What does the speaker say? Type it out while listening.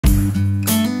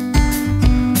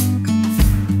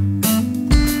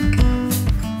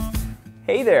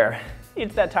there!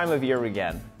 It's that time of year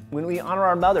again, when we honor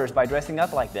our mothers by dressing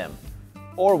up like them,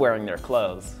 or wearing their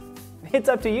clothes. It's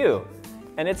up to you,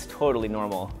 and it's totally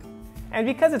normal. And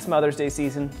because it's Mother's Day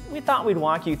season, we thought we'd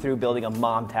walk you through building a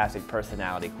mom-tastic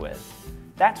personality quiz.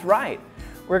 That's right,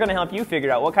 we're gonna help you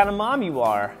figure out what kind of mom you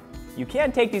are. You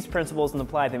can take these principles and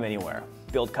apply them anywhere.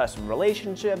 Build custom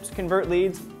relationships, convert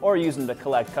leads, or use them to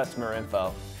collect customer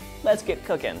info. Let's get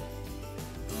cooking.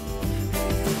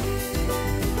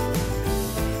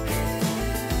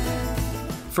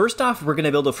 First off, we're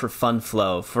gonna build a for fun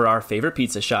flow for our favorite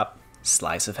pizza shop,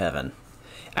 Slice of Heaven.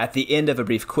 At the end of a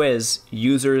brief quiz,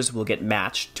 users will get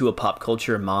matched to a pop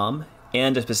culture mom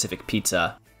and a specific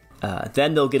pizza.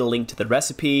 Then they'll get a link to the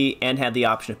recipe and have the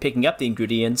option of picking up the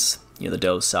ingredients, the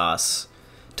dough, sauce,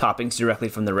 toppings directly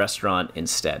from the restaurant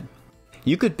instead.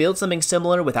 You could build something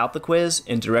similar without the quiz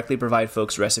and directly provide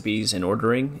folks recipes and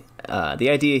ordering. The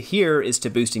idea here is to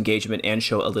boost engagement and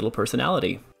show a little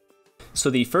personality. So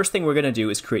the first thing we're going to do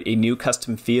is create a new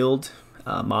custom field,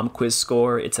 mom quiz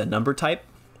score. It's a number type.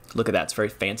 Look at that, it's very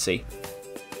fancy.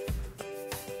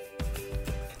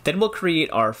 Then we'll create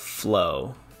our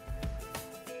flow.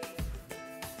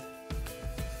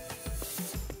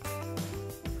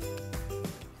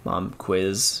 Mom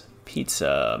quiz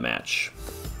pizza match.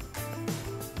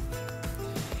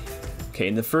 Okay,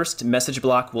 in the first message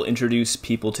block, we'll introduce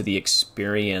people to the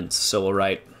experience. So we'll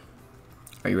write,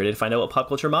 are you ready to find out what pop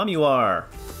culture mom you are?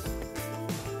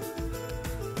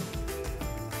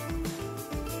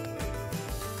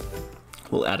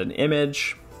 We'll add an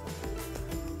image.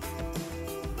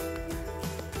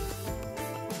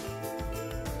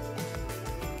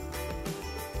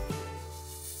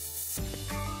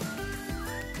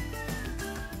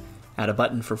 Add a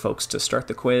button for folks to start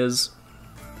the quiz.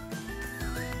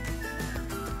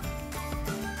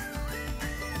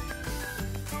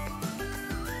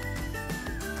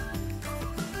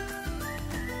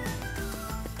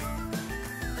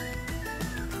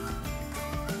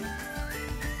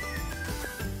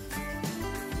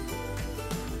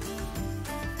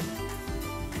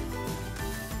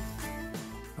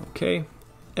 Okay,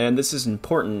 and this is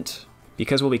important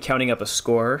because we'll be counting up a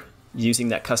score using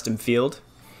that custom field.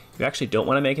 You actually don't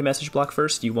want to make a message block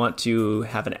first. You want to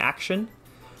have an action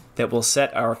that will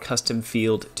set our custom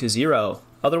field to 0.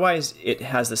 Otherwise, it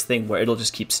has this thing where it'll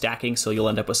just keep stacking, so you'll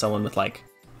end up with someone with like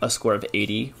a score of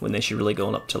 80 when they should really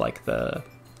go up to like the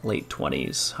late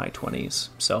 20s, high 20s.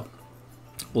 So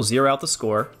we'll zero out the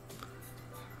score,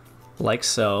 like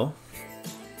so.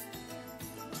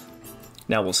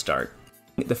 Now we'll start.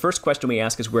 The first question we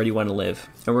ask is, where do you want to live?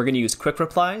 And we're going to use quick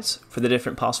replies for the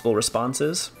different possible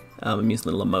responses. I'm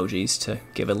using little emojis to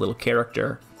give a little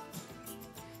character.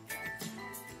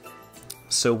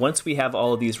 So once we have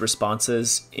all of these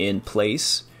responses in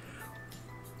place,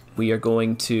 we are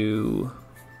going to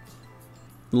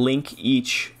link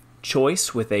each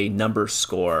choice with a number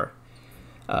score.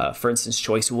 For instance,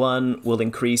 choice 1 will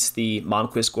increase the mom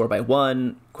quiz score by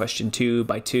 1, question 2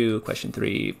 by 2,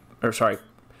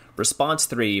 response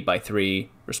 3 by 3,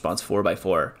 response 4 by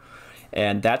 4.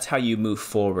 And that's how you move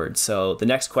forward. So the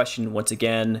next question, once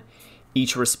again,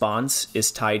 each response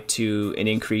is tied to an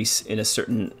increase in a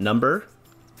certain number.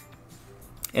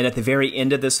 And at the very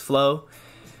end of this flow,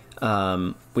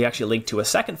 we actually link to a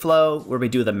second flow where we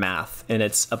do the math. And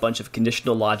it's a bunch of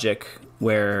conditional logic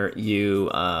where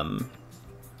you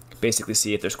basically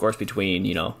see if their scores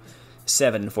between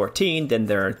 7 and 14, then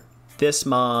they're this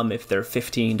mom. If they're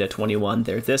 15 to 21,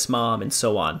 they're this mom, and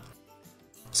so on.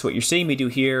 So what you're seeing me do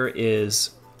here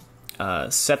is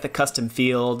set the custom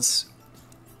fields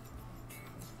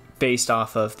based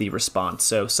off of the response.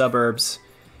 So suburbs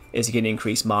is going to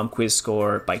increase mom quiz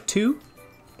score by 2,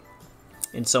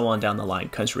 and so on down the line.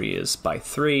 Country is by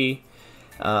 3.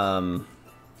 I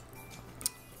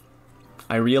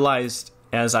realized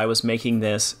as I was making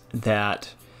this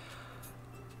that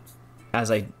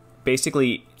as I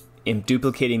basically am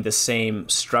duplicating the same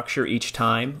structure each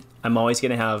time, I'm always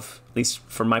going to have, at least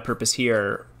for my purpose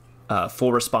here,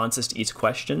 full responses to each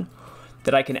question,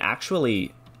 that I can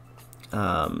actually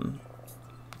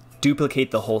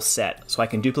duplicate the whole set. So I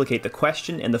can duplicate the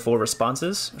question and the 4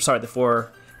 responses, sorry, the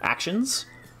 4 actions,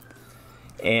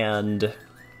 and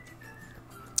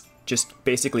just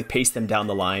basically paste them down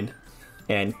the line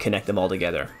and connect them all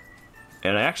together.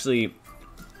 And I actually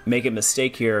make a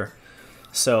mistake here.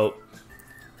 So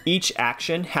each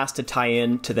action has to tie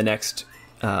in to the next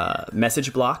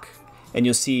message block. And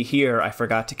you'll see here, I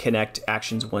forgot to connect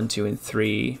actions 1, 2, and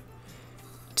 3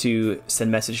 to send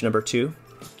message number 2.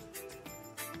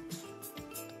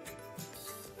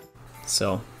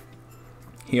 So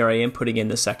here I am putting in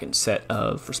the second set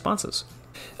of responses.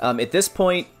 At this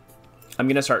point, I'm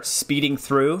going to start speeding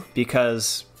through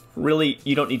because really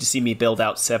you don't need to see me build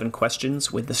out 7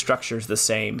 questions when the structure is the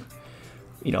same.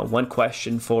 You know, 1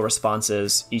 question, 4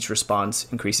 responses, each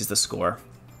response increases the score.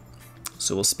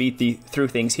 So we'll speed through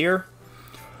things here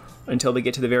until we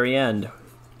get to the very end.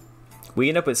 We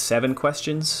end up with 7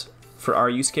 questions for our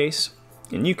use case,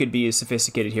 and you could be as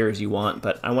sophisticated here as you want,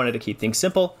 but I wanted to keep things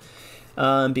simple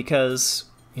because,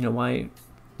 you know, why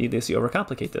needlessly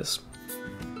overcomplicate this?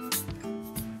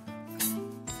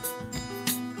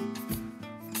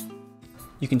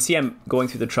 You can see I'm going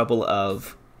through the trouble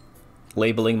of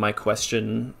labeling my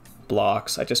question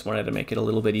blocks. I just wanted to make it a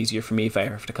little bit easier for me if I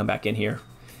have to come back in here.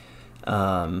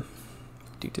 And,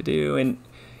 you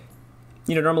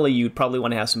know, normally you'd probably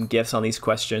want to have some GIFs on these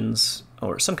questions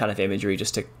or some kind of imagery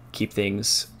just to keep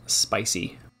things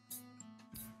spicy.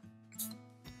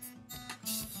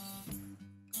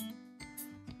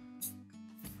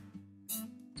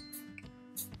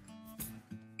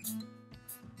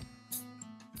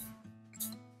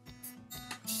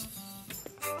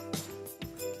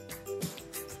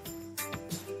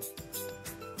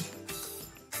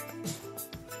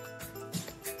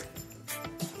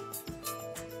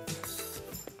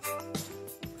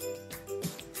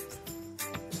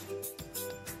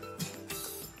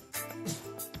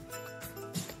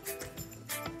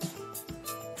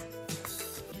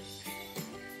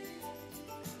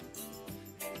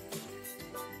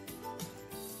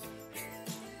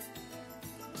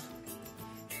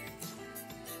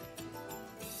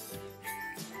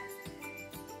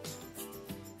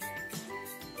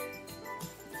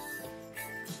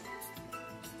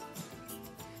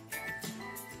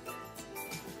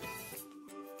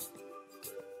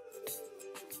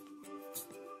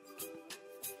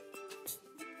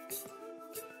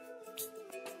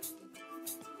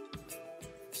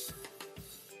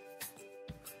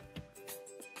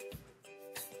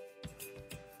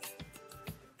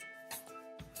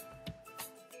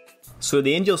 So at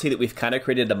the end, you'll see that we've kind of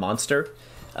created a monster.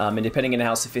 And depending on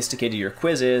how sophisticated your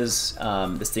quiz is,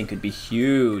 this thing could be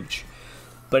huge.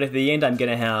 But at the end, I'm going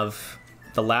to have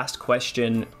the last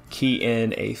question key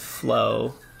in a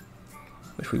flow,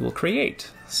 which we will create.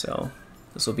 So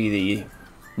this will be the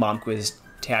mom quiz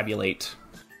tabulate.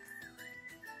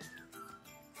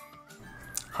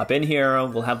 Hop in here,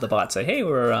 we'll have the bot say, hey,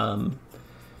 we're,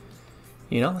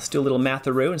 you know, let's do a little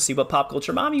matharoo and see what pop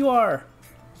culture mom you are.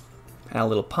 Add a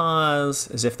little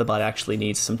pause, as if the bot actually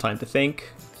needs some time to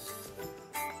think.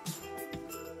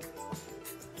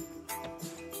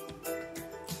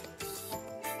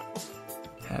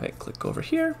 Have it click over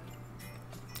here.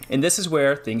 And this is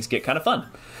where things get kind of fun.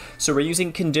 So we're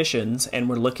using conditions, and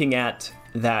we're looking at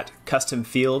that custom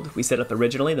field we set up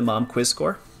originally, the mom quiz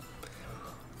score.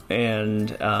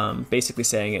 And basically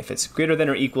saying if it's greater than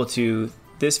or equal to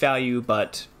this value,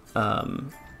 but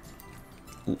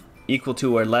equal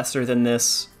to or lesser than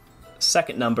this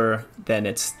second number, then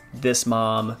it's this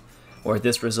mom or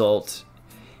this result.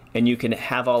 And you can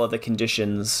have all of the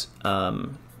conditions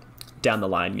down the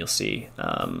line, you'll see.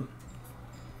 I'll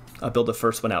build the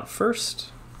first one out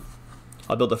first.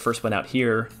 I'll build the first one out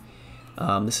here.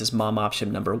 This is mom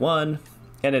option number 1,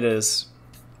 and it is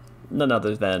none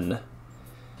other than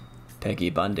Peggy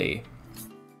Bundy.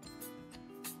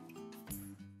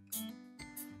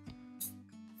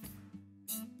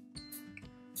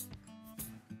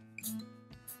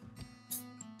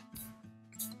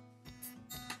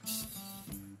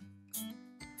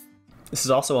 This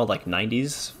is also all like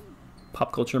 90s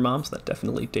pop culture moms. That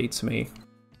definitely dates me.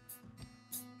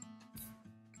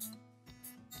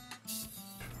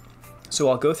 So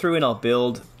I'll go through and I'll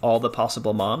build all the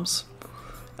possible moms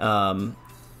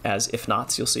as if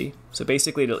nots, you'll see. So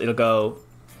basically it'll go,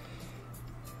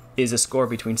 is a score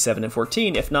between 7 and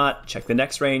 14? If not, check the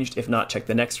next range. If not, check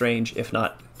the next range. If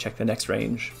not, check the next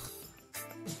range.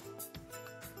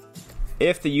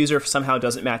 If the user somehow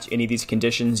doesn't match any of these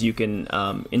conditions, you can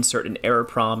insert an error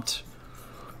prompt,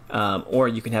 or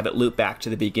you can have it loop back to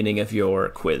the beginning of your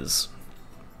quiz.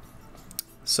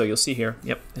 So you'll see here,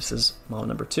 yep, this is mom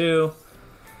number 2,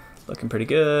 looking pretty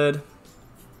good.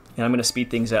 And I'm going to speed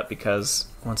things up because,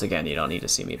 once again, you don't need to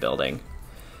see me building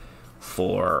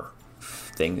 4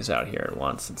 things out here at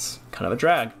once. It's kind of a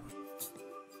drag.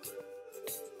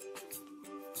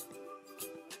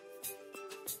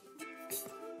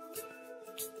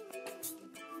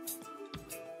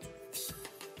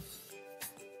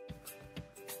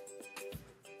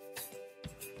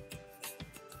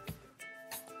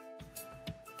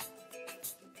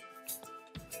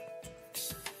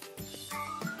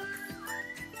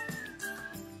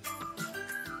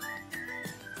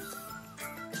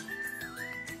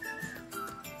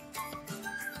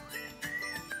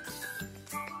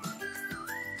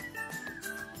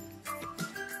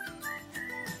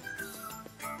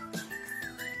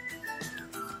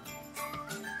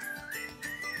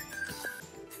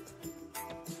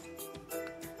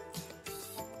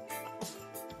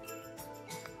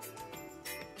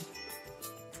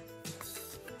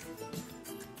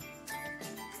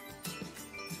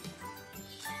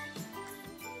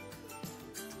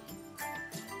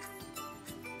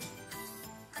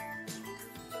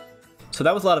 So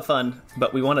that was a lot of fun,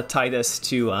 but we want to tie this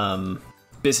to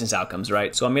business outcomes,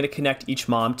 right? So I'm going to connect each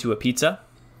mom to a pizza.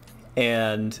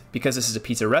 And because this is a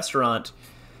pizza restaurant,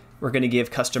 we're going to give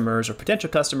customers or potential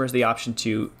customers the option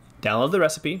to download the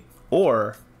recipe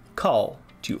or call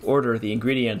to order the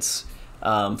ingredients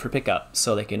for pickup,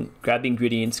 so they can grab the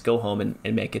ingredients, go home,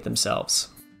 and make it themselves.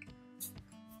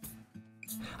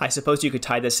 I suppose you could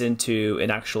tie this into an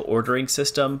actual ordering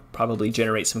system, probably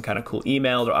generate some kind of cool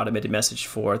email or automated message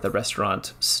for the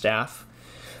restaurant staff.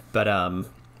 But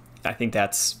I think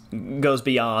that's goes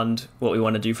beyond what we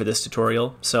want to do for this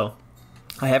tutorial. So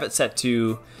I have it set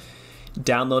to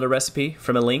download a recipe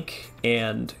from a link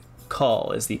and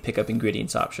call as the pickup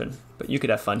ingredients option. But you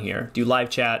could have fun here. Do live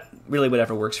chat, really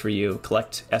whatever works for you.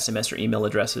 Collect SMS or email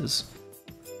addresses.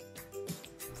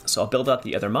 So I'll build out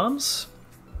the other moms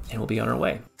and we'll be on our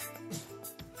way.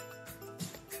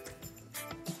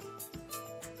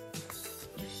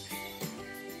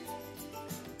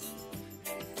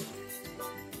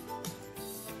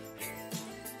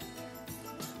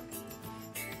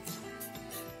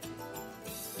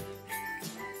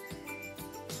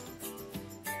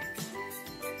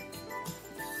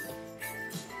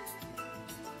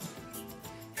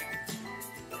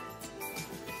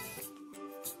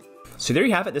 So there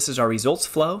you have it. This is our results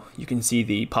flow. You can see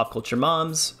the pop culture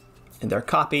moms and their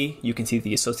copy. You can see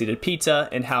the associated pizza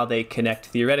and how they connect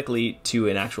theoretically to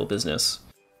an actual business.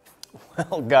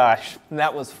 Well, gosh,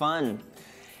 that was fun.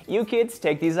 You kids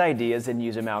take these ideas and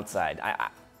use them outside.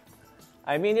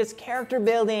 I mean, it's character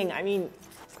building. I mean,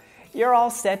 you're all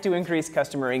set to increase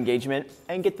customer engagement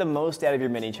and get the most out of your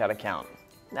Manychat account.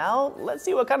 Now, let's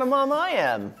see what kind of mom I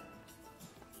am.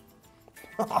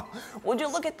 Would you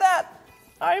look at that?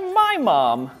 I'm my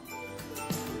mom.